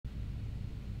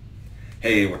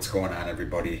Hey, what's going on,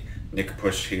 everybody? Nick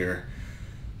Push here.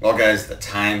 Well, guys, the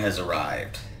time has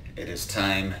arrived. It is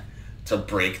time to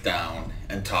break down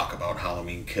and talk about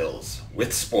Halloween Kills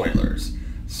with spoilers.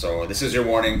 So this is your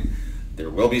warning.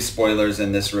 There will be spoilers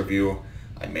in this review.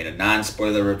 I made a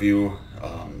non-spoiler review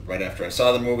right after I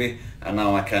saw the movie, and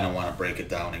now I kind of want to break it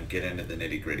down and get into the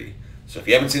nitty-gritty. So if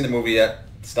you haven't seen the movie yet,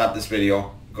 stop this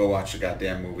video, go watch the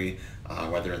goddamn movie,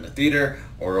 whether in the theater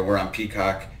or over on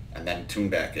Peacock, and then tune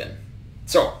back in.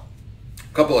 So,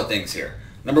 a couple of things here.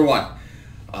 Number one,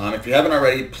 if you haven't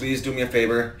already, please do me a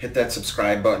favor, hit that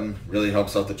subscribe button. Really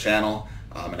helps out the channel,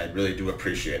 and I really do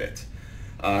appreciate it.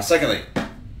 Secondly,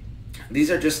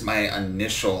 these are just my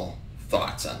initial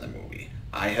thoughts on the movie.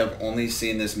 I have only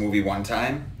seen this movie one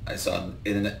time. I saw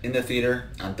it in the theater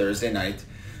on Thursday night.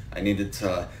 I needed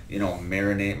to,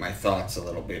 marinate my thoughts a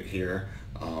little bit here,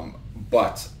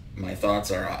 but my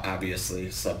thoughts are obviously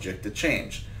subject to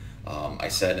change. I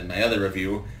said in my other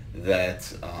review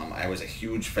that I was a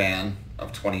huge fan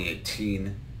of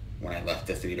 2018 when I left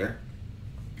the theater,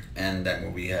 and that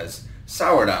movie has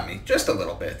soured on me just a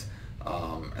little bit,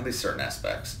 at least certain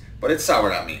aspects, but it's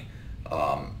soured on me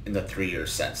in the 3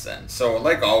 years since then. So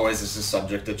like always, this is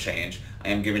subject to change. I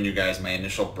am giving you guys my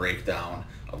initial breakdown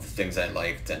of the things I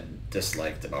liked and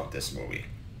disliked about this movie.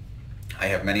 I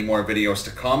have many more videos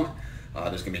to come.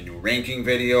 There's going to be new ranking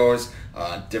videos,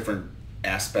 different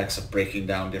aspects of breaking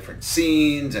down different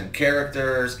scenes and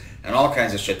characters, and all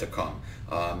kinds of shit to come.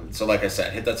 So like I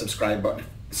said, hit that subscribe button.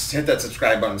 Hit that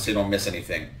subscribe button so you don't miss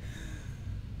anything.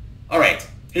 All right,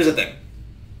 here's the thing.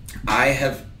 I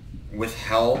have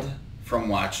withheld from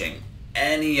watching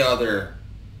any other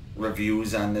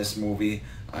reviews on this movie,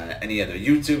 any other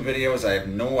YouTube videos. I have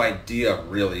no idea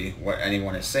really what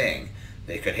anyone is saying.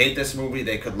 They could hate this movie,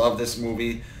 they could love this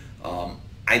movie.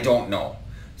 I don't know.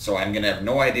 So I'm going to have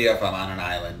no idea if I'm on an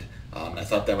island. I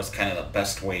thought that was kind of the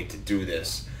best way to do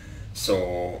this.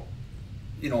 So,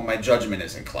 my judgment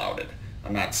isn't clouded.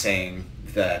 I'm not saying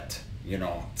that,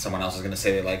 someone else is going to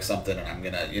say they like something and I'm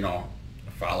going to,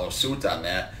 follow suit on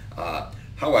that.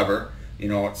 However,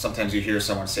 sometimes you hear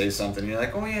someone say something and you're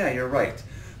like, oh yeah, you're right.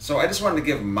 So I just wanted to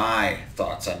give my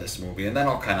thoughts on this movie, and then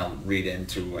I'll kind of read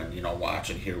into and,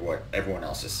 watch and hear what everyone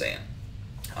else is saying.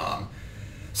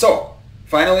 So,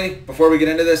 finally, before we get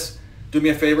into this, do me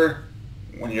a favor.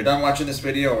 When you're done watching this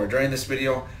video or during this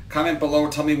video, comment below.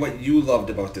 Tell me what you loved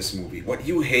about this movie, what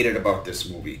you hated about this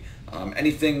movie,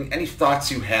 any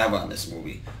thoughts you have on this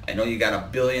movie. I know you got a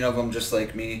billion of them just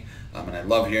like me, and I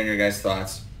love hearing your guys'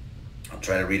 thoughts. I'll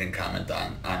try to read and comment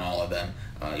on all of them.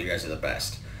 You guys are the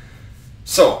best.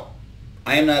 So,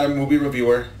 I am not a movie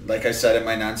reviewer, like I said in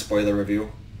my non-spoiler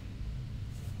review.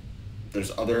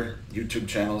 There's other YouTube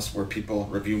channels where people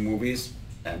review movies,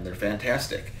 and they're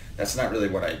fantastic. That's not really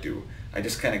what I do. I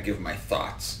just kind of give my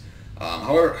thoughts.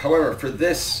 However, for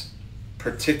this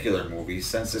particular movie,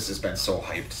 since this has been so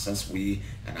hyped, since we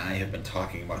and I have been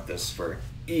talking about this for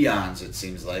eons, it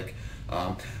seems like,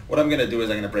 what I'm going to do is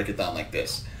I'm going to break it down like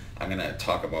this. I'm going to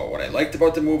talk about what I liked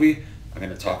about the movie. I'm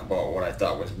going to talk about what I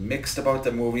thought was mixed about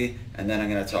the movie, and then I'm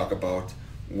going to talk about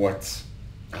what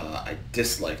I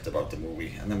disliked about the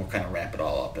movie, and then we'll kind of wrap it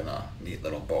all up in a neat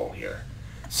little bow here.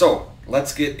 So,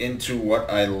 let's get into what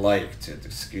I liked.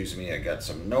 Excuse me, I got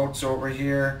some notes over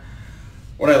here.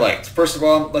 What I liked. First of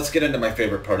all, let's get into my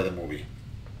favorite part of the movie.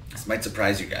 This might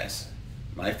surprise you guys.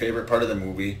 My favorite part of the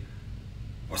movie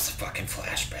was the fucking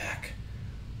flashback.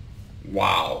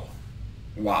 Wow.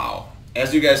 Wow.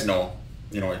 As you guys know,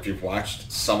 if you've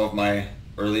watched some of my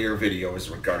earlier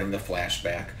videos regarding the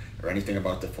flashback or anything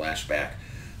about the flashback,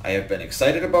 I have been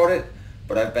excited about it,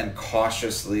 but I've been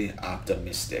cautiously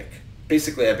optimistic.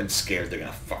 Basically, I've been scared they're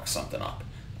going to fuck something up.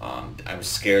 I was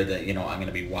scared that, I'm going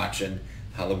to be watching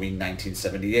Halloween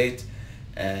 1978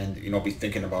 and, be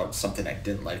thinking about something I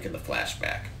didn't like in the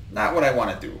flashback. Not what I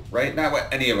want to do, right? Not what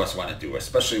any of us want to do,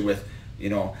 especially with,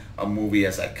 a movie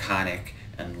as iconic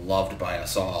and loved by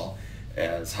us all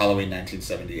as Halloween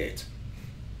 1978.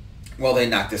 Well, they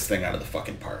knocked this thing out of the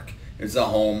fucking park. It's a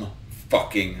home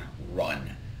fucking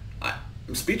run.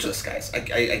 I'm speechless, guys.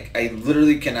 I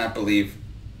literally cannot believe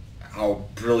how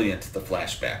brilliant the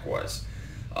flashback was.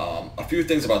 A few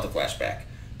things about the flashback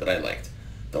that I liked.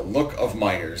 The look of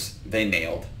Myers, they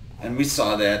nailed. And we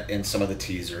saw that in some of the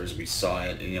teasers. We saw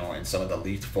it, in some of the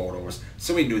leaked photos.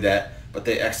 So we knew that, but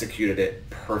they executed it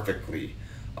perfectly.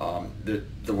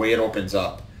 The way it opens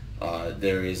up,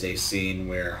 there is a scene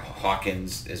where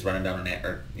Hawkins is running down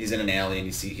he's in an alley,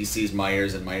 and he sees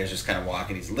Myers, and Myers just kind of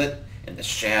walking. He's lit in the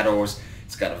shadows.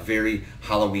 It's got a very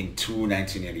Halloween 2,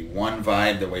 1981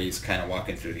 vibe, the way he's kind of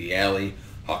walking through the alley.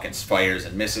 Hawkins fires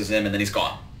and misses him, and then he's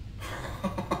gone.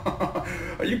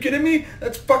 Are you kidding me?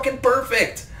 That's fucking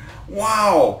perfect.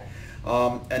 Wow.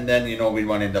 And then, you know, we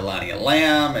went into Lonnie and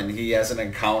Lamb, and he has an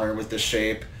encounter with the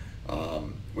Shape,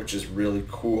 which is really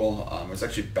cool. It was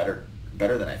actually better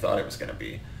than I thought it was going to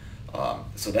be.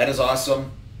 So that is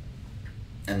awesome.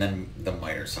 And then the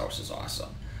Myers house is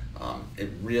awesome. It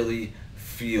really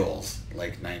feels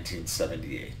like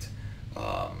 1978.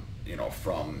 You know,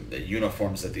 from the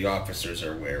uniforms that the officers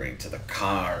are wearing, to the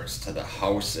cars, to the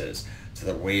houses, to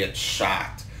the way it's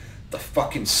shot, the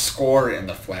fucking score in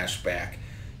the flashback.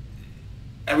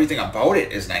 Everything about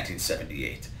it is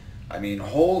 1978. I mean,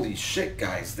 holy shit,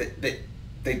 guys. They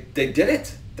did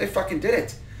it. They fucking did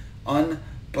it.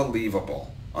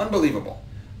 Unbelievable. Unbelievable.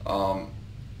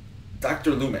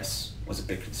 Dr. Loomis was a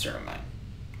big concern of mine.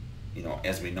 You know,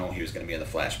 as we know, he was going to be in the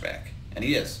flashback. And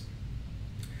he is.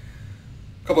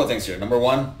 A couple of things here. Number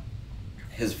one,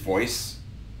 his voice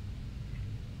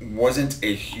wasn't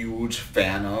a huge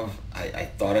fan of. I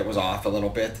thought it was off a little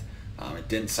bit. It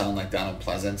didn't sound like Donald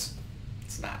Pleasence.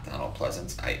 It's not Donald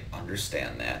Pleasence. I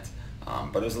understand that.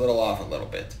 But it was a little off a little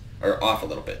bit.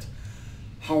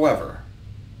 However,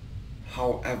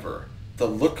 the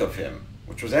look of him,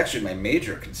 which was actually my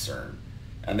major concern,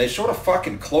 and they showed a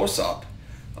fucking close-up.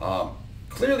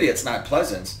 Clearly it's not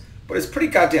Pleasence, but it's pretty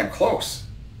goddamn close.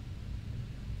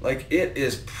 Like, it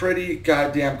is pretty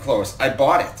goddamn close. I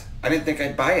bought it. I didn't think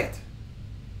I'd buy it.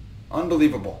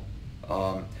 Unbelievable.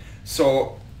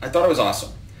 So I thought it was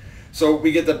awesome. So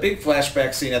we get the big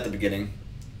flashback scene at the beginning.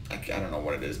 I don't know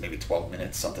what it is, maybe 12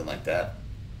 minutes, something like that.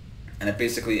 And it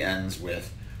basically ends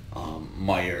with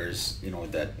Myers, you know,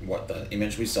 what the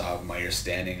image we saw of Myers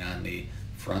standing on the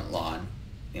front lawn,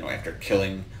 you know, after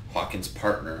killing Hawkins'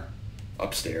 partner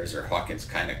upstairs, or Hawkins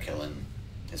kind of killing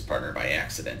his partner by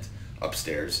accident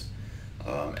upstairs.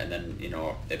 And then, you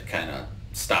know, it kind of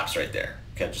stops right there,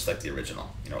 okay, just like the original.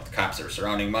 You know, the cops are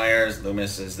surrounding Myers,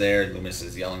 Loomis is there, Loomis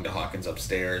is yelling to Hawkins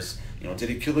upstairs, you know, did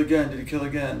he kill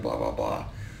again, blah, blah, blah.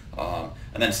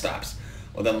 And then it stops.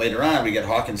 Well, then later on, we get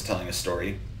Hawkins telling a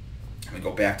story, and we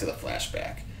go back to the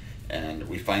flashback, and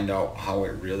we find out how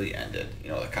it really ended. You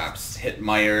know, the cops hit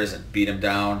Myers and beat him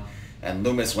down, and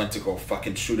Loomis went to go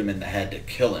fucking shoot him in the head to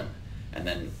kill him. And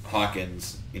then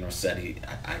Hawkins, you know, said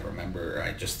I remember,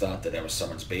 I just thought that was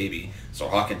someone's baby. So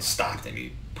Hawkins stopped him.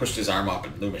 He pushed his arm up,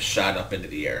 and Loomis shot up into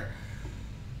the air.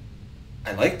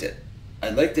 I liked it. I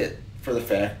liked it for the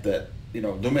fact that, you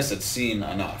know, Loomis had seen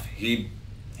enough.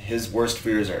 His worst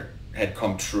fears had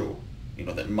come true. You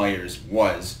know, that Myers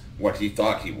was what he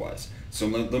thought he was. So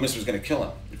Loomis was going to kill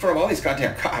him in front of all these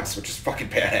goddamn cops, which is fucking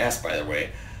badass, by the way.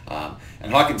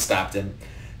 And Hawkins stopped him,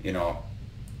 you know.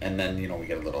 And then, you know, we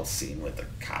get a little scene with the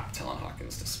cop telling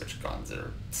Hawkins to switch guns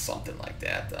or something like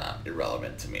that.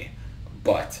 Irrelevant to me.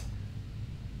 But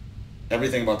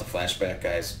everything about the flashback,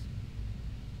 guys,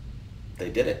 they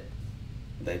did it.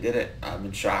 They did it. I'm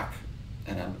in shock,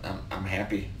 and I'm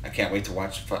happy. I can't wait to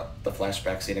watch the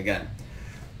flashback scene again.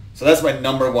 So that's my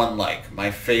number one like.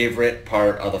 My favorite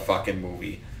part of the fucking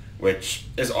movie, which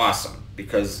is awesome.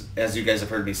 Because, as you guys have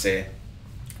heard me say,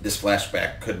 this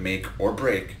flashback could make or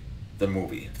break the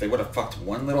movie. If they would have fucked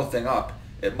one little thing up,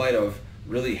 it might have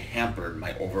really hampered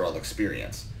my overall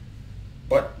experience.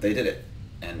 But they did it,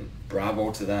 and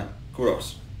bravo to them.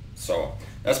 Kudos. So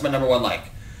that's my number one like.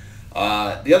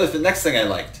 The next thing I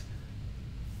liked,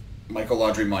 Michael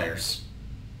Audrey Myers.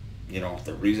 You know,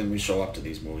 the reason we show up to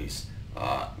these movies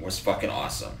was fucking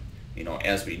awesome. You know,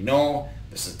 as we know,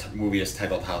 this movie is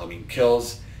titled Halloween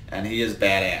Kills, and he is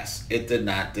badass. It did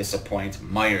not disappoint.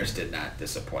 Myers did not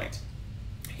disappoint.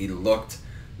 He looked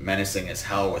menacing as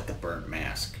hell with the burnt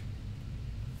mask.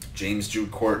 James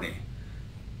Jude Courtney,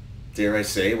 dare I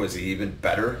say, was he even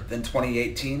better than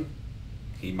 2018?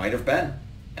 He might have been,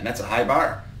 and that's a high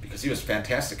bar, because he was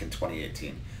fantastic in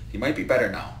 2018. He might be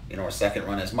better now. You know, a second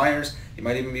run as Myers, he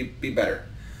might even be better.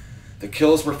 The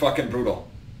kills were fucking brutal.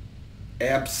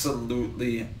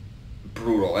 Absolutely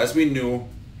brutal. As we knew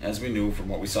from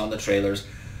what we saw in the trailers,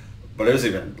 but it was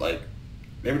even, like,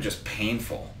 they were just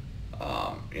painful.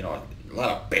 You know, a lot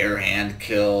of bare hand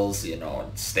kills, you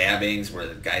know, stabbings where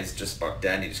the guy's just about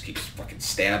dead and he just keeps fucking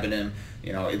stabbing him.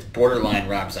 You know, it's borderline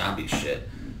Rob Zombie shit,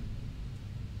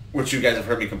 which you guys have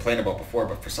heard me complain about before,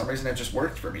 but for some reason it just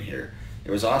worked for me here.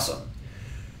 It was awesome.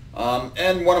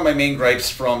 And one of my main gripes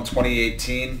from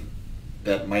 2018,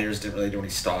 that Myers didn't really do any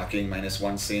stalking, minus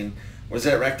one scene, was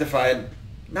that rectified?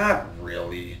 Not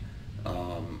really.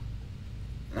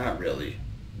 Not really.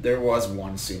 There was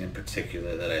one scene in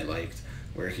particular that I liked,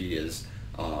 where he is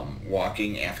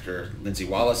walking after Lindsay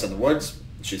Wallace in the woods.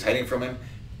 She's hiding from him,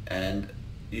 and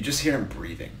you just hear him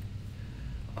breathing.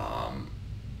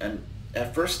 And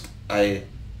at first I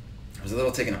I was a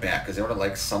little taken aback because I would have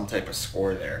liked some type of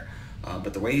score there.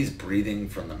 But the way he's breathing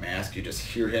from the mask, you just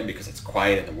hear him because it's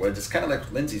quiet in the woods. It's kind of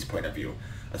like Lindsay's point of view.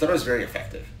 I thought it was very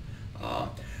effective.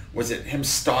 Was it him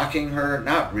stalking her?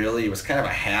 Not really. It was kind of a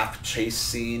half chase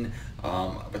scene,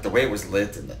 but the way it was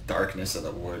lit and the darkness of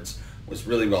the woods was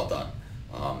really well done.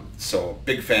 So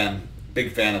big fan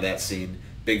of that scene.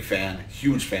 Big fan,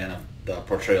 huge fan of the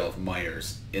portrayal of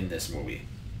Myers in this movie.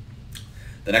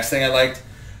 The next thing I liked,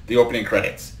 the opening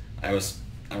credits. I was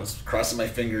crossing my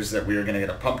fingers that we were gonna get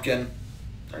a pumpkin,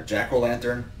 or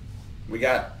jack-o'-lantern. We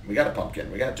got a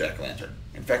pumpkin. We got a jack-o'-lantern.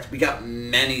 In fact, we got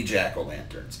many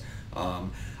jack-o'-lanterns.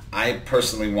 I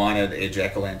personally wanted a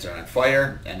jack-o'-lantern on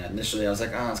fire, and initially I was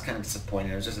like, oh, it's kind of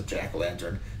disappointing. It was just a jack-o'-lantern.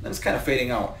 And then it's kind of fading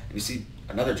out, and you see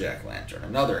another jack-o'-lantern,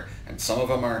 another, and some of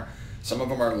them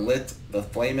are lit. The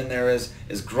flame in there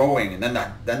is growing, and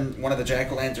then one of the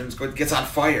jack-o'-lanterns gets on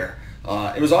fire.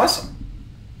 It was awesome.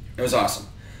 It was awesome.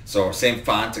 So same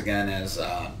font again as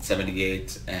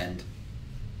 78 and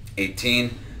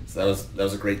 18. So that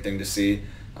was a great thing to see.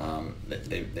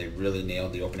 They really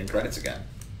nailed the opening credits again.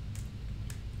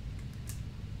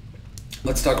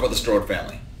 Let's talk about the Strode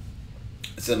family.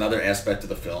 It's another aspect of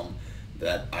the film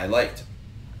that I liked.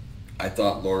 I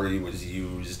thought Laurie was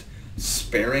used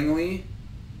sparingly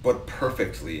but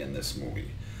perfectly in this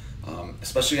movie.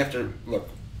 Especially after, look,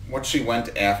 what she went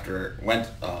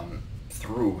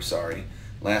through,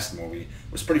 last movie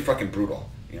was pretty fucking brutal.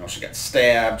 You know, she got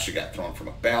stabbed, she got thrown from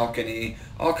a balcony,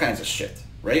 all kinds of shit,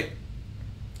 right?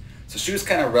 So she was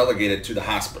kind of relegated to the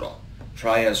hospital.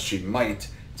 Try as she might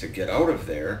to get out of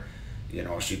there, you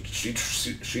know, she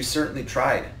certainly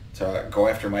tried to go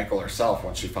after Michael herself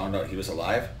once she found out he was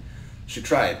alive. She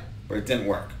tried, but it didn't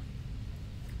work.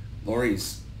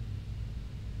 Laurie's,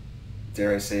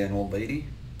 dare I say, an old lady,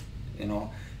 you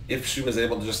know, if she was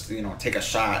able to just, you know, take a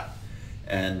shot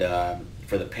and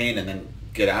for the pain and then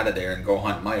get out of there and go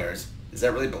hunt Myers, is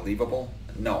that really believable?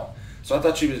 No. So I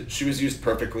thought she was used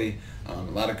perfectly. A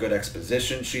lot of good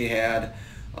exposition she had.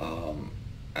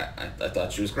 I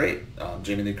thought she was great.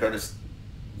 Jamie Lee Curtis,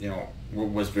 you know,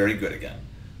 was very good again,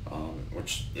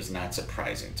 which is not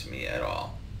surprising to me at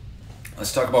all.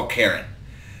 Let's talk about Karen.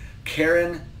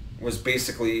 Karen was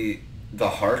basically the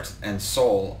heart and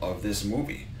soul of this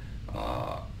movie,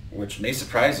 which may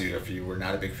surprise you if you were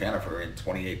not a big fan of her in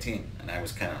 2018. And I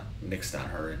was kind of mixed on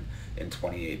her in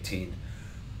 2018.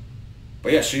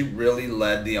 But yeah, she really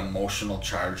led the emotional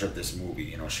charge of this movie.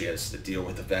 You know, she has to deal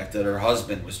with the fact that her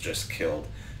husband was just killed.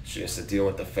 She has to deal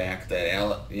with the fact that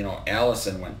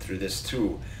Allison went through this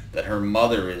too. That her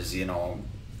mother is, you know,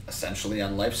 essentially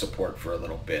on life support for a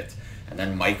little bit. And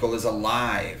then Michael is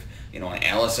alive. You know, and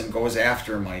Allison goes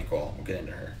after Michael. We'll get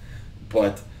into her.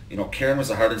 But, you know, Karen was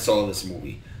the heart and soul of this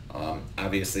movie.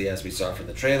 Obviously, as we saw from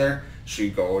the trailer, she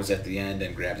goes at the end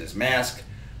and grabs his mask.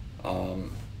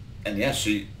 And yeah,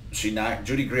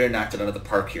 Judy Greer knocked it out of the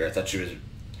park here. I thought she was,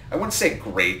 I wouldn't say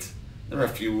great. There were a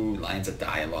few lines of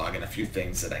dialogue and a few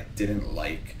things that I didn't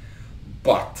like.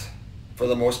 But, for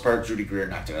the most part, Judy Greer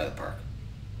knocked it out of the park.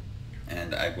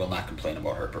 And I will not complain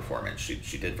about her performance.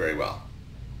 She did very well.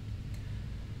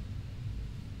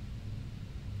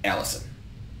 Allison.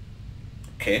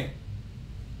 Okay.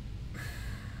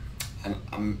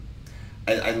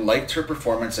 I liked her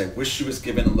performance. I wish she was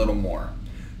given a little more.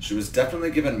 She was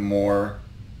definitely given more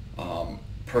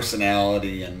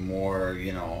personality and more,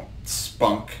 you know,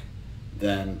 spunk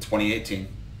than 2018,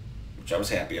 which I was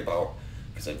happy about,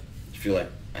 because I feel like,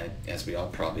 as we all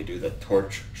probably do, the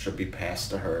torch should be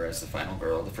passed to her as the final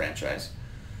girl of the franchise.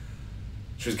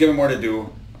 She was given more to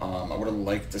do. I would have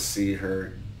liked to see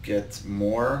her get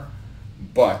more,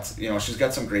 but, you know, she's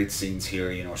got some great scenes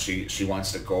here. You know, she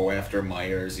wants to go after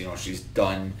Myers. You know, she's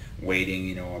done waiting.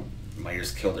 You know,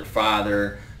 Myers killed her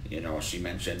father. You know, she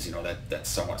mentions, you know, that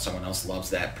someone else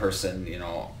loves that person, you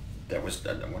know, that was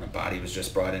when a body was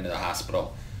just brought into the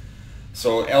hospital.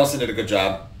 So Allison did a good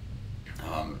job.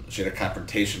 She had a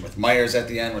confrontation with Myers at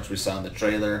the end, which we saw in the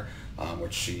trailer,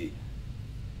 which she,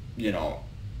 you know,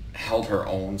 held her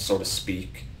own, so to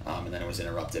speak, and then it was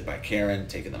interrupted by Karen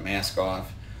taking the mask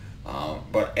off.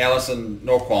 But Allison,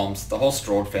 no qualms. The whole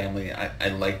Strode family, I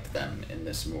liked them in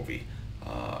this movie,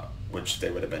 which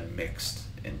they would have been mixed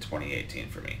in 2018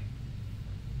 for me.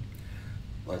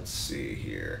 Let's see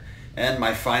here. And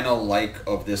my final like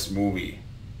of this movie.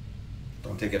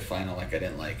 Don't take it final like I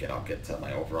didn't like it. I'll get to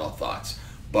my overall thoughts.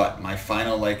 But my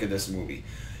final like of this movie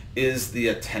is the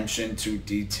attention to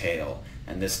detail.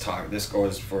 And this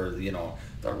goes for, you know,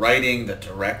 the writing, the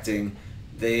directing.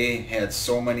 They had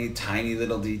so many tiny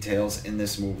little details in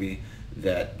this movie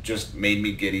that just made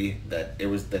me giddy that they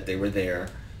were there,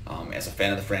 as a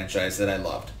fan of the franchise that I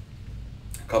loved.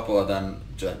 A couple of them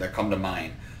that come to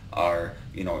mind are,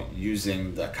 you know,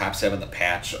 using the cops having the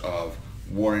patch of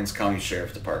Warren's County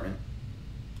Sheriff's Department,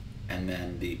 and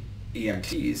then the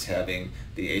EMTs having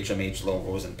the HMH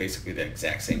logos and basically the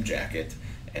exact same jacket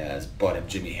as Bud and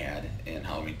Jimmy had in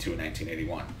Halloween 2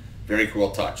 1981. Very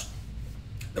cool touch.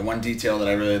 The one detail that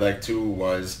I really liked too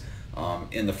was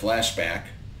in the flashback,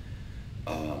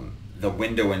 the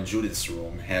window in Judith's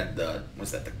room had the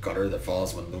gutter that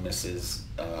falls when Loomis is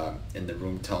in the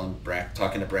room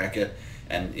talking to Brackett,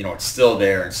 and you know it's still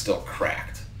there and still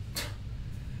cracked.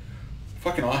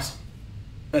 Fucking awesome.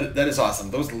 That is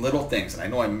awesome. Those little things, and I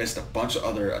know I missed a bunch of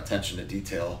other attention to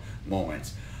detail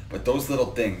moments, but those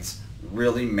little things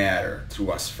really matter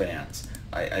to us fans.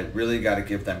 I really got to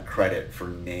give them credit for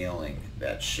nailing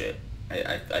that shit.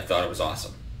 I thought it was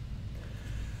awesome.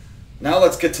 Now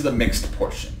let's get to the mixed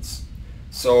portions.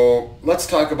 So let's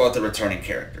talk about the returning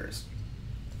characters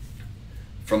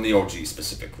from the OG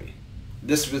specifically.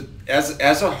 This was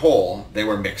as a whole, they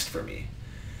were mixed for me.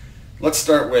 Let's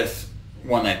start with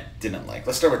one I didn't like.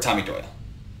 Let's start with Tommy Doyle.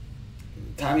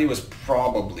 Tommy was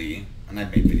probably, and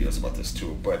I've made videos about this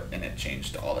too, and it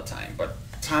changed all the time, but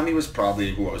Tommy was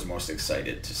probably who I was most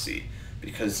excited to see,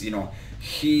 because, you know,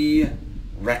 he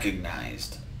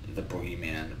recognized the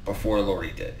boogeyman before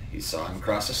Laurie did. He saw him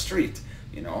across the street,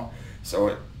 you know,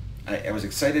 so I was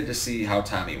excited to see how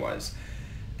Tommy was.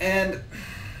 And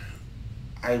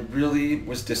I really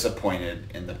was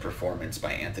disappointed in the performance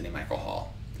by Anthony Michael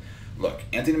Hall. Look,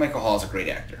 Anthony Michael Hall is a great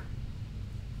actor.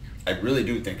 I really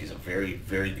do think he's a very,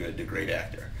 very good to great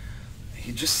actor.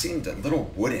 He just seemed a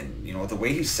little wooden, you know, the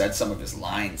way he said some of his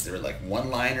lines. They were like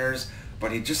one-liners,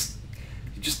 but he just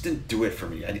didn't do it for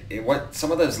me.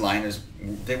 Some of those liners,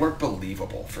 they weren't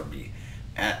believable for me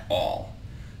at all.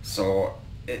 So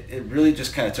it really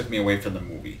just kind of took me away from the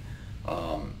movie.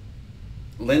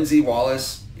 Lindsay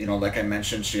Wallace, you know, like I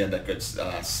mentioned, she had that good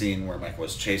scene where Mike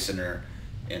was chasing her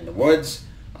in the woods.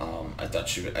 I thought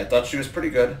she was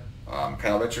pretty good.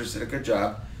 Kyle Richards did a good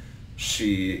job.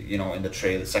 She, you know, in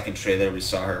the second trailer, we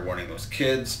saw her warning those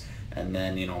kids, and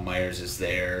then, you know, Myers is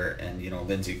there, and, you know,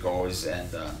 Lindsay goes and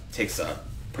puts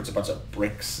a bunch of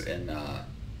bricks in a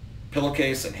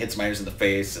pillowcase and hits Myers in the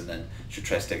face, and then she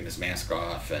tries taking his mask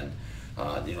off, and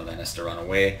you know, then has to run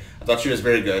away. I thought she was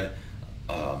very good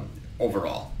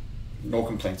overall. No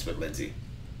complaints with Lindsay.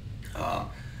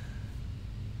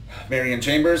 Marion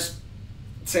Chambers,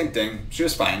 same thing. She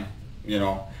was fine. You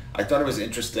know, I thought it was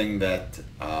interesting that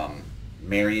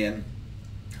Marion,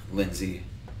 Lindsay,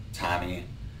 Tommy,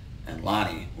 and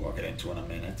Lonnie, who I'll get into in a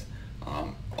minute,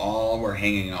 all were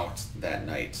hanging out that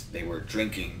night. They were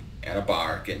drinking at a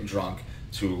bar, getting drunk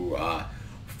to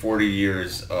 40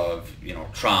 years of, you know,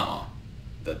 trauma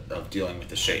of dealing with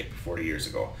the Shape 40 years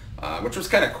ago, which was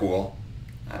kind of cool.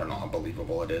 I don't know how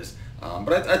believable it is,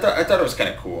 but I thought it was kind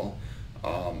of cool.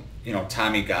 You know,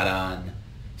 Tommy got on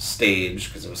stage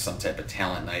because it was some type of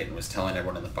talent night and was telling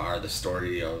everyone in the bar the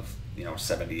story of, you know,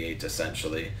 78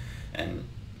 essentially, and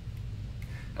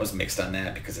I was mixed on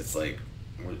that because it's like,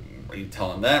 are you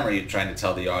telling them, or are you trying to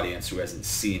tell the audience who hasn't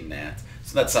seen that?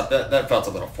 So that felt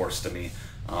a little forced to me.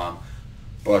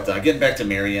 But getting back to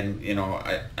Marion, you know,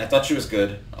 I thought she was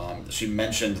good. She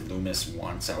mentioned Loomis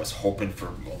once. I was hoping for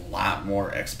a lot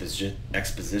more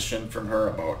exposition from her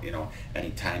about, you know,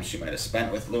 any time she might have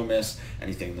spent with Loomis,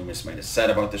 anything Loomis might have said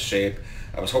about the Shape.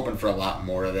 I was hoping for a lot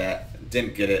more of that.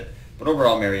 Didn't get it. But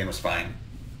overall, Marion was fine.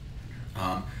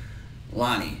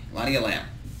 Lonnie Lamb.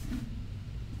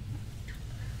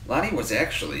 Lonnie was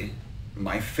actually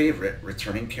my favorite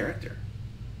returning character.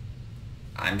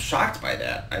 I'm shocked by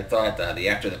that. I thought the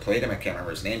actor that played him, I can't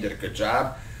remember his name, did a good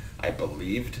job. I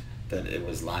believed that it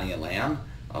was Lonnie Lamb.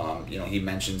 You know, he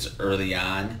mentions early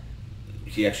on,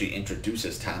 he actually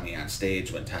introduces Tommy on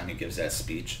stage when Tommy gives that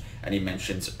speech, and he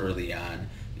mentions early on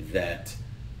that,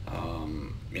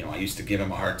 you know, I used to give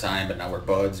him a hard time, but now we're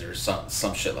buds, or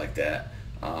some shit like that.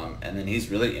 And then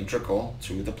he's really integral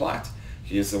to the plot.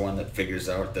 He is the one that figures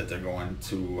out that they're going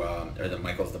to, or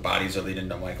the bodies are leading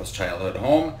to Michael's childhood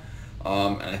home.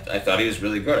 And I thought he was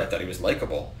really good. I thought he was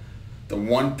likable. The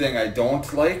one thing I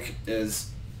don't like is,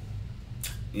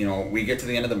 you know, we get to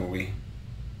the end of the movie,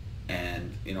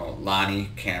 and, you know, Lonnie,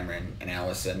 Cameron, and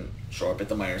Allison show up at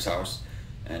the Myers house,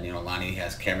 and, you know, Lonnie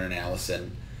has Cameron and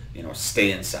Allison, you know,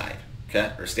 stay inside,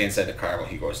 okay? Or stay inside the car while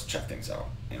he goes to check things out.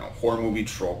 You know, horror movie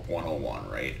trope 101,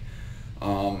 right?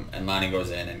 And Lonnie goes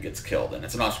in and gets killed, and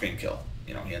it's an off-screen kill.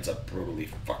 You know, he ends up brutally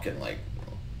fucking, like,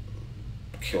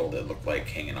 killed. It looked like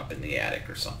hanging up in the attic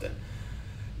or something.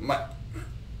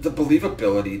 The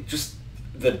believability, just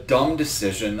the dumb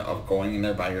decision of going in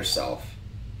there by yourself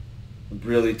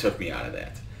really took me out of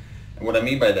that. And what I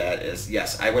mean by that is,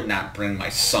 yes, I would not bring my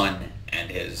son and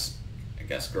his, I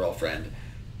guess, girlfriend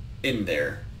in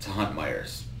there to hunt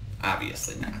Myers.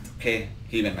 Obviously not. Okay?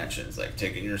 He even mentions, like,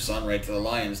 taking your son right to the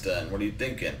lion's den. What are you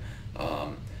thinking?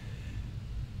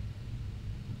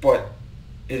 But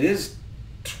it is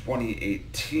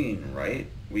 2018, right?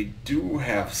 We do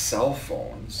have cell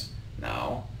phones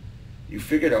now. You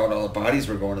figured out all the bodies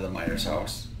were going to the Myers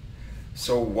house.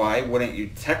 So why wouldn't you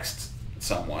text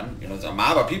someone? You know, there's a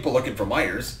mob of people looking for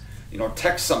Myers. You know,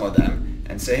 text some of them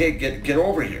and say, hey, get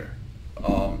over here.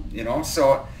 You know,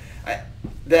 so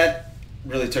that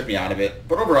really took me out of it.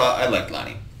 But overall, I liked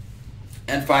Lonnie.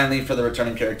 And finally, for the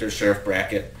returning character, Sheriff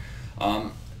Brackett,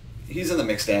 he's in the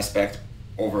mixed aspect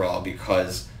overall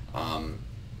because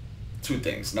two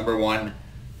things. Number one,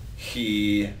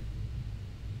 he's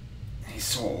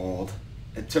so old.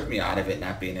 It took me out of it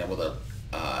not being able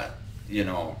to, you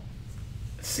know,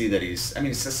 see that he's, I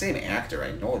mean, it's the same actor.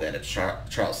 I know that. It's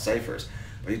Charles Cyphers.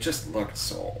 But he just looked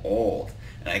so old.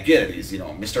 And I get it. He's, you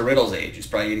know, Mr. Riddle's age. He's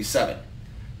probably 87,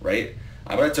 right?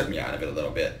 But it took me out of it a little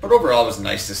bit. But overall, it was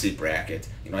nice to see Brackett.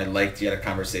 You know, I liked he had a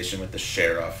conversation with the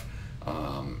sheriff,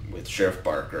 with Sheriff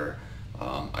Barker.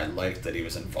 I liked that he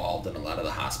was involved in a lot of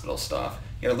the hospital stuff.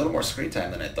 He had a little more screen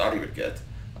time than I thought he would get.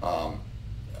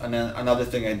 And then another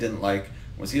thing I didn't like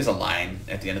was he has a line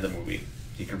at the end of the movie.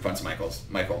 He confronts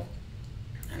Michael,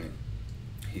 and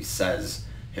he says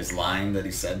his line that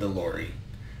he said to Laurie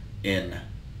in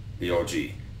the OG.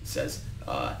 He says,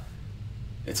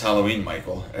 it's Halloween,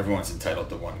 Michael. Everyone's entitled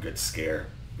to one good scare.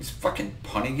 He's fucking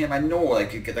punning him. I know,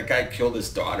 like, the guy killed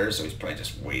his daughter, so he's probably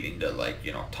just waiting to, like,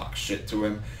 you know, talk shit to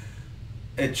him.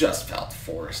 It just felt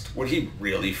forced. Would he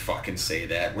really fucking say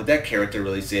that? Would that character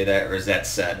really say that, or is that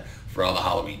said for all the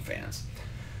Halloween fans?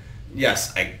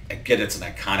 Yes, I get it's an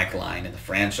iconic line in the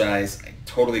franchise. I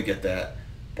totally get that,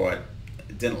 but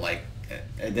I didn't like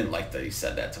that he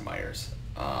said that to Myers.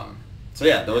 So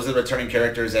yeah, those are the returning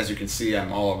characters. As you can see,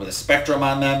 I'm all over the spectrum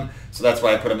on them, so that's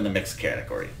why I put them in the mixed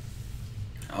category.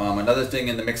 Another thing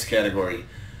in the mixed category,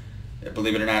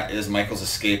 believe it or not, is Michael's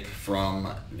escape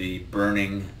from the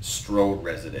burning Strode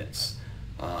residence.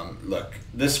 Look,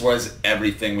 this was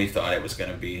everything we thought it was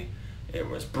going to be. It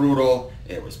was brutal,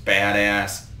 it was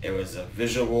badass, it was a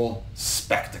visual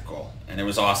spectacle, and it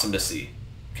was awesome to see.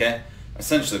 Okay?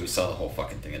 Essentially, we saw the whole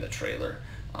fucking thing in the trailer.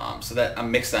 So that I'm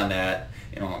mixed on that.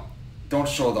 You know, don't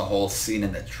show the whole scene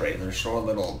in the trailer, show a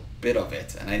little bit of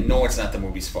it. And I know it's not the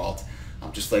movie's fault.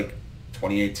 Just like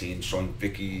 2018, showing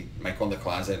Michael in the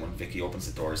closet when Vicky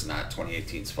opens the door is not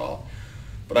 2018's fault.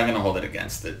 But I'm going to hold it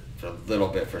against it for a little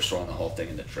bit for showing the whole thing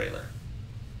in the trailer.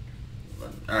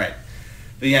 Alright,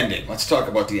 the ending. Let's talk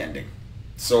about the ending.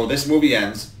 So this movie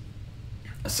ends,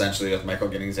 essentially, with Michael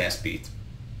getting his ass beat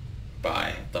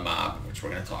by the mob, which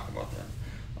we're going to talk about then.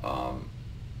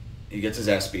 He gets his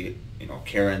ass beat. You know,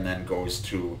 Karen then goes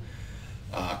to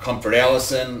comfort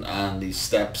Allison on the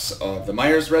steps of the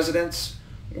Myers residence,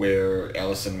 where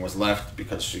Allison was left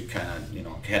because she kind of, you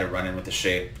know, had a run-in with the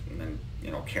Shape, and then, you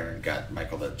know, Karen got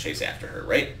Michael to chase after her,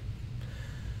 right?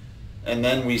 And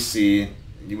then we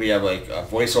have like a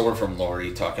voiceover from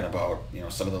Laurie talking about, you know,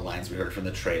 some of the lines we heard from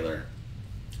the trailer.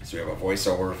 So we have a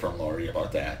voiceover from Laurie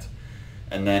about that.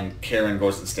 And then Karen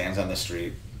goes and stands on the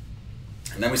street.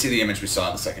 And then we see the image we saw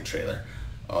in the second trailer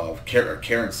of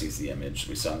Karen sees the image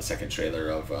we saw in the second trailer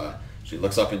of she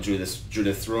looks up in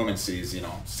Judith's room and sees, you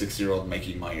know, 6-year-old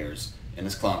Mikey Myers in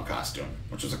his clown costume,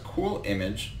 which was a cool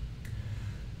image.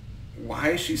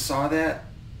 Why she saw that?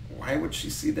 Why would she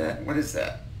see that? What is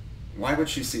that? Why would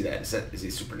she see that? Is he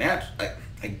supernatural?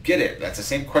 I get it. That's the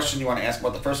same question you want to ask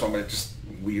about the first one, but it's just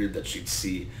weird that she'd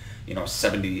see, you know,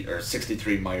 70 or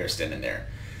 63 Myers standing there.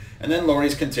 And then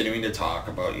Laurie's continuing to talk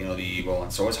about, you know, the evil,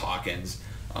 and so is Hawkins.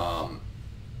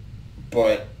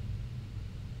 But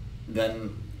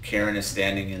then Karen is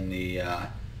standing in the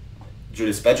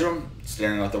Judith's bedroom,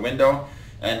 staring out the window,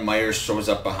 and Myers shows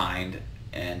up behind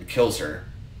and kills her,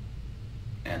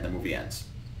 and the movie ends.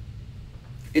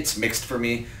 It's mixed for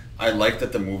me. I like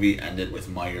that the movie ended with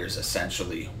Myers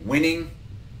essentially winning.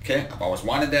 Okay, I've always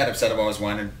wanted that. I've said I've always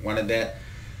wanted that.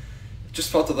 It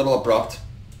just felt a little abrupt.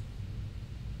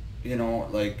 You know,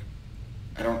 like,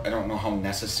 I don't know how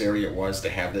necessary it was to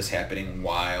have this happening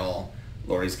while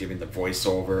Laurie's giving the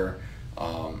voiceover.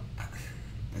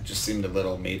 It just seemed a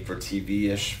little made for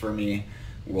TV-ish for me.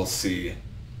 We'll see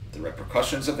the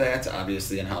repercussions of that,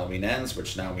 obviously, in Halloween Ends,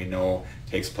 which now we know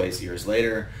takes place years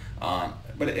later.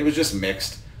 But it was just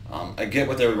mixed. I get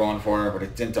what they were going for, but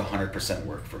it didn't 100%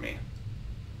 work for me.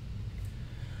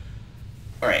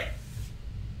 Alright.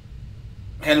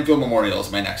 Haddonfield Memorial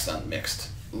is my next on mixed.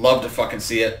 Love to fucking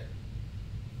see it.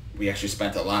 We actually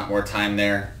spent a lot more time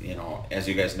there. You know, as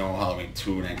you guys know, Halloween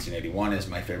 2 1981 is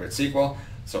my favorite sequel.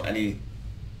 So any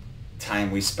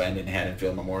time we spend in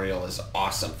Haddonfield Memorial is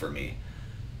awesome for me.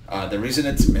 The reason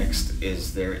it's mixed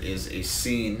is there is a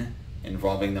scene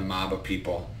involving the mob of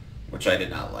people, which I did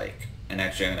not like. And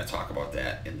actually I'm going to talk about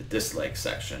that in the dislike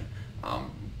section.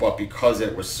 But because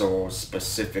it was so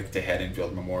specific to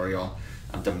Haddonfield Memorial,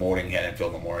 I'm demoting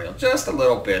Haddonfield Memorial just a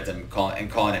little bit and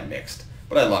calling it mixed.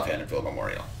 But I love Haddonfield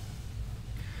Memorial.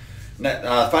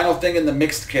 Final thing in the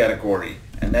mixed category,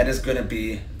 and that is going to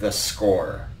be the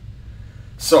score.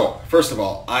 So, first of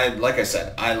all, like I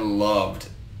said, I loved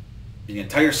the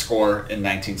entire score in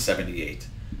 1978.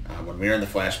 When we were in the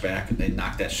flashback, they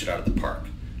knocked that shit out of the park.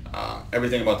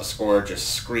 Everything about the score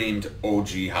just screamed OG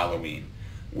Halloween,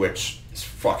 which is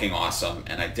fucking awesome,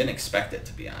 and I didn't expect it,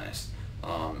 to be honest.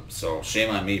 So shame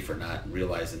on me for not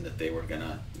realizing that they were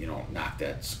gonna, knock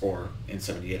that score in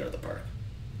 78 out of the park.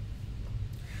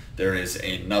 There is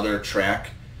another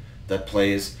track that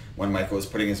plays when Michael is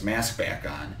putting his mask back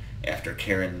on after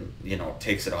Karen,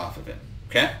 takes it off of him.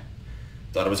 Okay?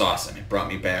 Thought it was awesome. It brought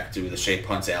me back to the Shape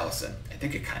Hunts Allison. I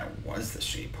think it kind of was the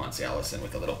Shape Hunts Allison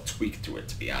with a little tweak to it,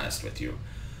 to be honest with you.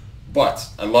 But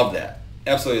I love that.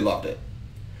 Absolutely loved it.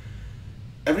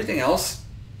 Everything else,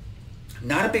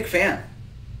 not a big fan.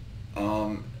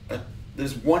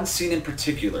 There's one scene in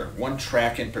particular, one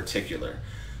track in particular,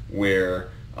 where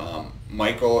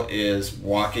Michael is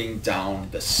walking down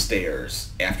the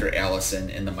stairs after Allison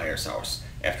in the Myers house,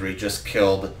 after he just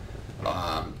killed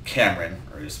Cameron,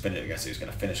 or I guess he was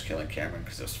going to finish killing Cameron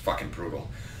because it was fucking brutal.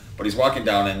 But he's walking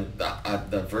down and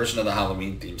the version of the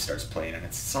Halloween theme starts playing,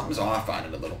 and something's off on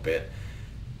it a little bit.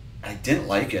 I didn't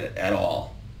like it at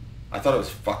all. I thought it was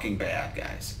fucking bad,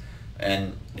 guys.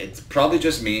 And it's probably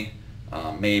just me,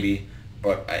 maybe,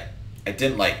 but I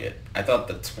didn't like it. I thought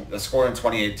the score in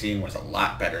 2018 was a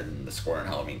lot better than the score in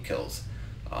Halloween Kills,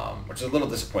 which is a little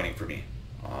disappointing for me.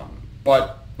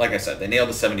 But, like I said, they nailed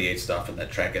the 78 stuff, and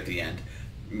that track at the end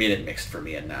made it mixed for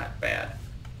me and not bad.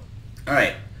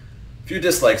 Alright, a few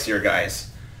dislikes here,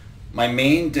 guys. My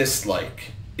main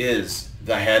dislike is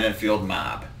the Haddonfield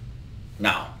mob.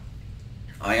 Now,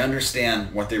 I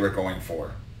understand what they were going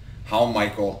for, how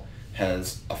Michael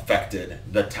has affected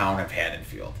the town of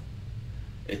Haddonfield.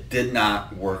 It did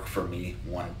not work for me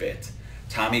one bit.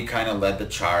 Tommy kind of led the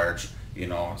charge,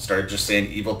 started just saying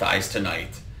evil dies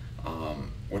tonight,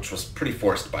 which was pretty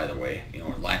forced, by the way,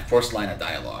 forced line of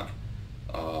dialogue.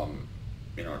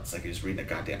 It's like he's reading a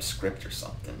goddamn script or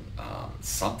something,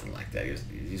 something like that.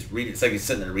 He's reading, it's like he's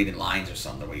sitting there reading lines or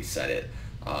something, the way he said it.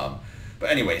 But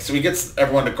anyway, so he gets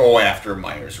everyone to go after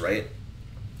Myers, right?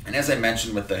 And as I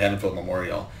mentioned with the Haddonfield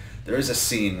Memorial, there is a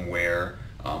scene where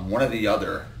one of the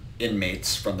other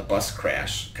inmates from the bus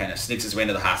crash kind of sneaks his way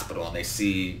into the hospital, and they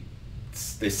see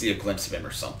a glimpse of him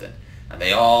or something, and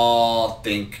they all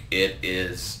think it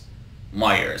is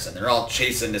Myers, and they're all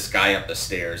chasing this guy up the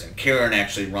stairs, and Karen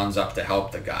actually runs up to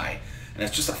help the guy, and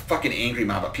it's just a fucking angry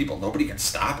mob of people. Nobody can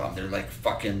stop them. They're like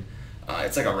fucking,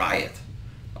 it's like a riot.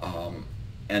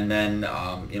 And then,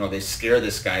 they scare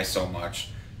this guy so much,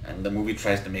 and the movie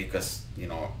tries to make us,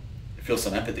 feel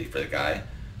some empathy for the guy.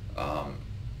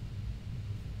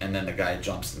 And then the guy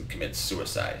jumps and commits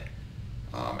suicide.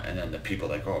 And then the people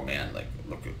are like, oh man, like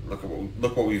look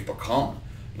what we've become.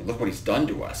 Look what he's done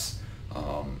to us.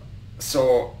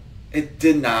 So it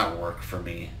did not work for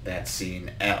me, that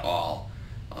scene, at all.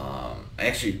 I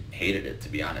actually hated it, to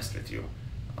be honest with you.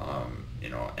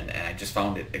 And I just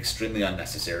found it extremely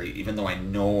unnecessary, even though I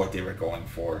know what they were going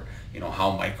for.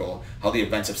 How the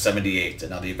events of 78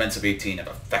 and now the events of 18 have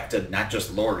affected not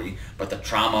just Laurie, but the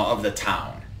trauma of the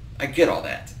town. I get all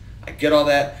that.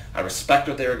 I respect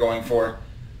what they were going for.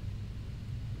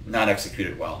 Not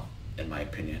executed well, in my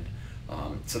opinion.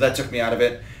 So that took me out of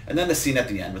it. And then the scene at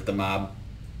the end with the mob.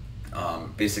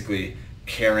 Basically,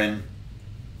 Karen,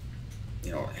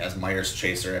 has Myers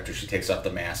chase her after she takes off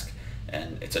the mask.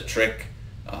 And it's a trick.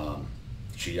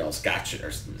 She yells, gotcha, or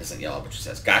doesn't yell, but she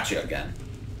says, gotcha again.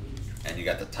 And you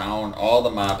got the town, all the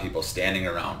mob people standing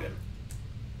around him.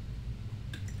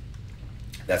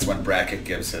 That's when Brackett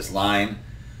gives his line.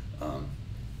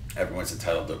 Everyone's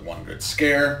entitled to one good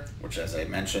scare, which, as I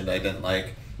mentioned, I didn't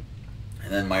like.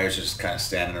 And then Myers is just kind of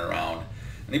standing around.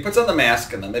 And he puts on the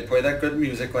mask, and then they play that good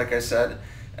music, like I said.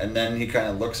 And then he kind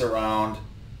of looks around,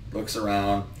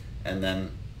 and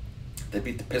then they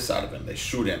beat the piss out of him. They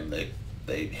shoot him.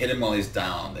 They hit him while he's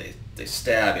down. They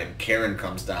stab him. Karen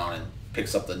comes down and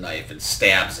picks up the knife and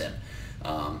stabs him.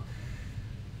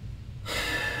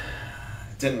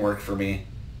 It didn't work for me.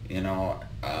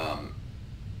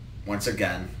 Once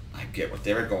again, I get what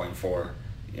they were going for.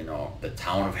 you know, the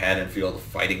town of Haddonfield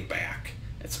fighting back.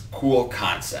 It's a cool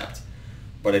concept,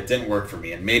 but it didn't work for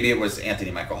me. And maybe it was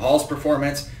Anthony Michael Hall's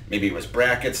performance, maybe it was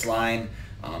Brackett's line,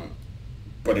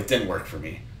 but it didn't work for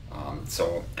me.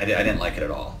 So I didn't like it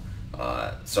at all.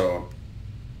 So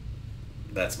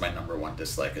that's my number one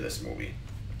dislike of this movie.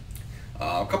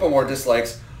 A couple more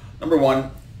dislikes. Number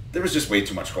one, there was just way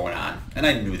too much going on, and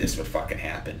I knew this would fucking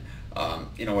happen.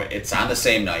 You know, it's on the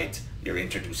same night. You're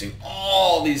introducing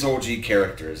all these OG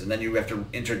characters, and then you have to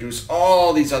introduce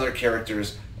all these other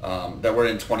characters that were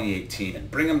in 2018 and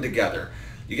bring them together.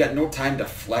 You got no time to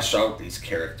flesh out these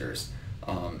characters.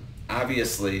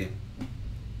 Obviously,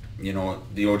 you know,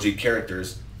 the OG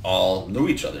characters all knew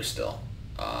each other still.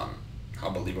 How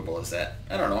believable is that?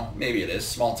 I don't know. Maybe it is.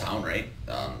 Small town, right?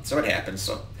 So it happens.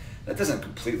 So that doesn't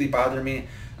completely bother me.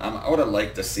 I would have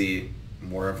liked to see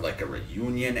more of like a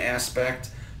reunion aspect,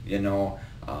 you know,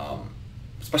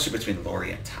 especially between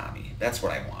Laurie and Tommy. That's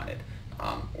what I wanted.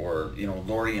 Or, you know,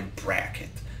 Laurie and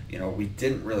Brackett. You know, we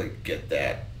didn't really get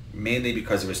that, mainly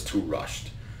because it was too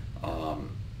rushed.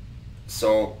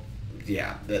 So,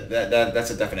 yeah,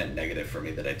 that's a definite negative for me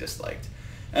that I disliked.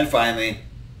 And finally,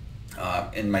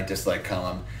 in my dislike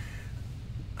column,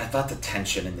 I thought the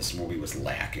tension in this movie was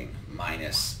lacking,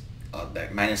 minus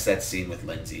that scene with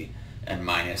Lindsay, and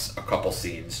minus a couple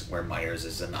scenes where Myers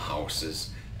is in the houses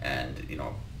and, you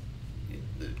know,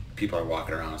 people are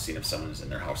walking around seeing if someone's in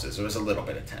their houses. There was a little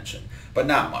bit of tension, but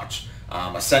not much.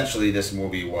 Essentially, this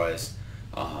movie was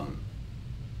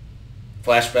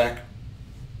flashback,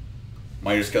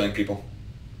 Myers killing people,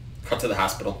 cut to the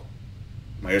hospital,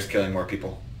 Myers killing more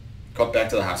people, cut back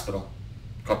to the hospital,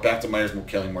 cut back to Myers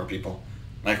killing more people,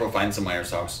 Michael finds the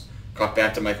Myers house, cut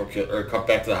back to cut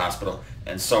back to the hospital,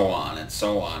 and so on and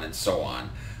so on and so on.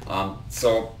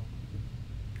 So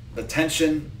the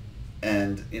tension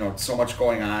and, you know, so much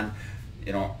going on,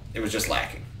 you know, it was just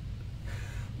lacking.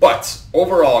 But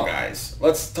overall, guys,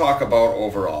 let's talk about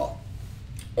overall.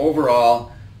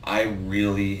 Overall, I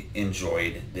really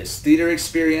enjoyed this theater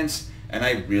experience, and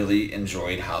I really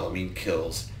enjoyed Halloween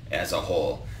Kills as a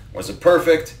whole. Was it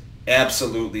perfect?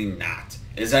 Absolutely not.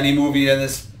 Is any movie in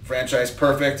this franchise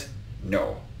perfect?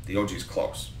 No. The OG's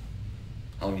close.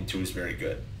 Halloween 2 is very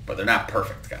good, but they're not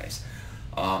perfect, guys.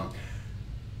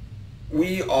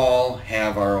 We all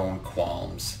have our own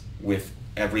qualms with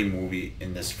every movie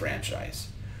in this franchise.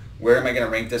 Where am I going to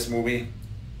rank this movie?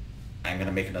 I'm going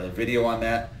to make another video on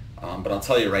that, but I'll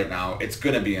tell you right now, it's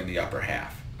going to be in the upper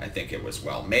half. I think it was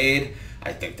well made.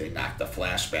 I think they knocked the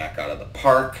flashback out of the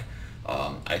park.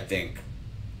 I think,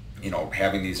 you know,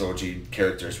 having these OG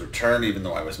characters return, even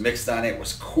though I was mixed on it,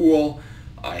 was cool.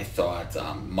 I thought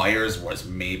Myers was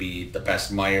maybe the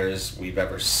best Myers we've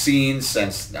ever seen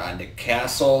since Nick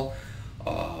Castle.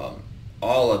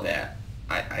 All of that.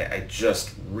 I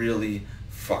just really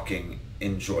fucking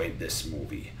enjoyed this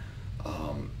movie.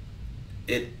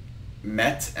 It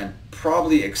met and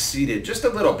probably exceeded just a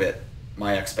little bit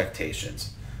my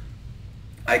expectations.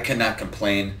 I cannot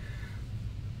complain.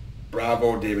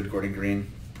 Bravo, David Gordon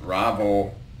Green.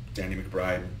 Bravo, Danny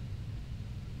McBride.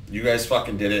 You guys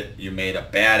fucking did it. You made a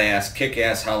badass,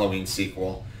 kick-ass Halloween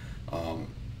sequel.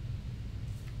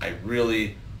 I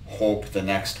really hope the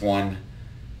next one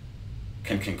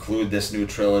can conclude this new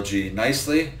trilogy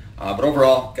nicely. But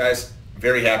overall, guys,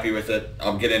 very happy with it.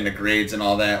 I'll get into grades and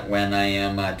all that when I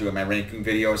am doing my ranking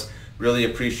videos. Really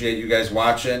appreciate you guys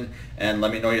watching, and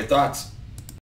let me know your thoughts.